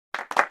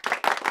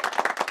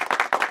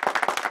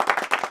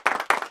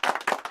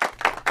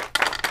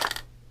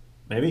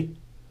Maybe?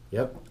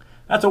 Yep.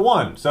 That's a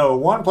 1. So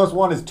 1 plus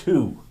 1 is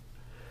 2.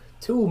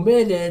 2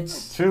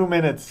 minutes. 2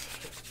 minutes.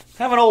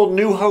 I have an old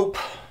New Hope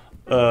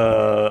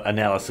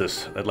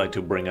analysis I'd like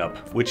to bring up,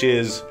 which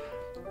is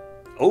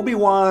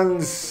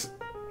Obi-Wan's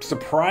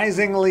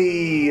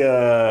surprisingly,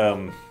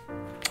 how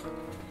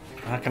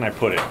can I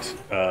put it,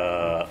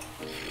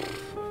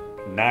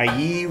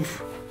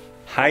 naive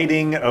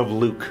hiding of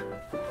Luke.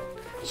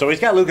 So he's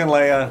got Luke and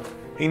Leia.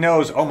 He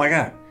knows, oh my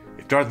god,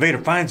 if Darth Vader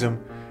finds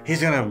him,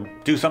 he's gonna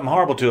do something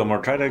horrible to him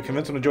or try to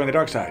convince him to join the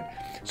dark side.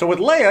 So with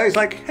Leia, he's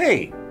like,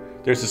 hey,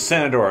 there's a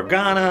Senator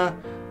Organa.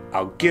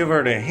 I'll give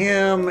her to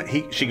him.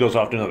 She goes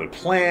off to another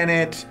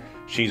planet.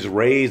 She's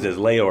raised as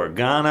Leia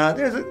Organa.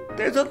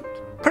 There's a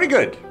pretty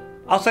good.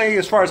 I'll say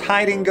as far as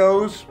hiding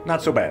goes,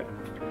 not so bad.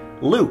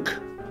 Luke.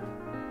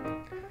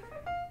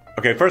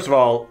 Okay, first of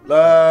all,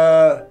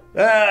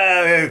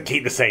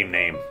 keep the same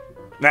name.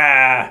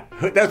 Nah,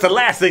 that's the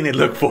last thing they'd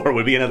look for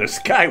would be another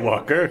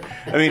Skywalker.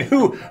 I mean,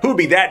 who would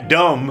be that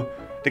dumb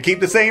to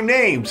keep the same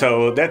name?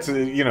 So that's,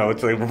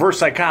 it's like reverse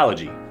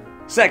psychology.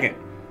 Second,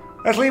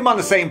 let's leave him on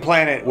the same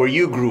planet where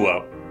you grew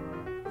up.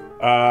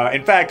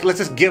 In fact, let's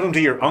just give him to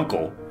your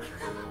uncle.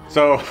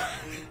 So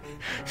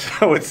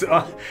it's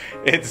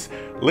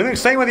living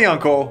same with the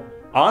uncle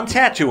on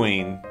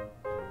Tatooine.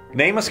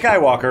 Name a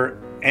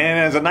Skywalker, and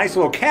as a nice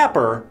little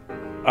capper,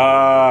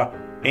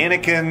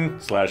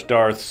 Anakin /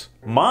 Darth's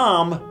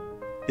mom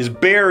is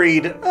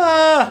buried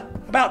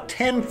about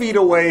 10 feet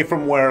away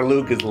from where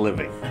Luke is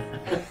living.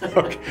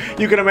 Okay.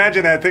 You can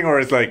imagine that thing where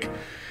it's like,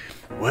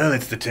 well,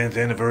 it's the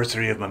 10th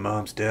anniversary of my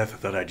mom's death. I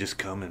thought I'd just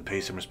come and pay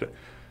some respect.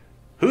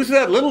 Who's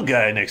that little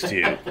guy next to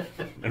you?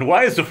 And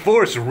why is the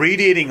Force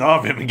radiating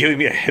off him and giving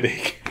me a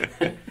headache?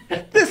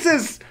 This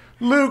is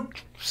Luke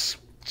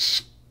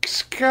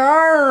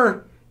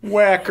Skywalker.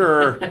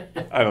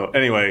 I don't know.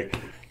 Anyway,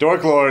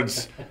 Dork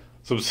Lords,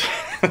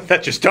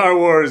 that's your Star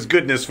Wars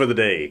goodness for the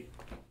day.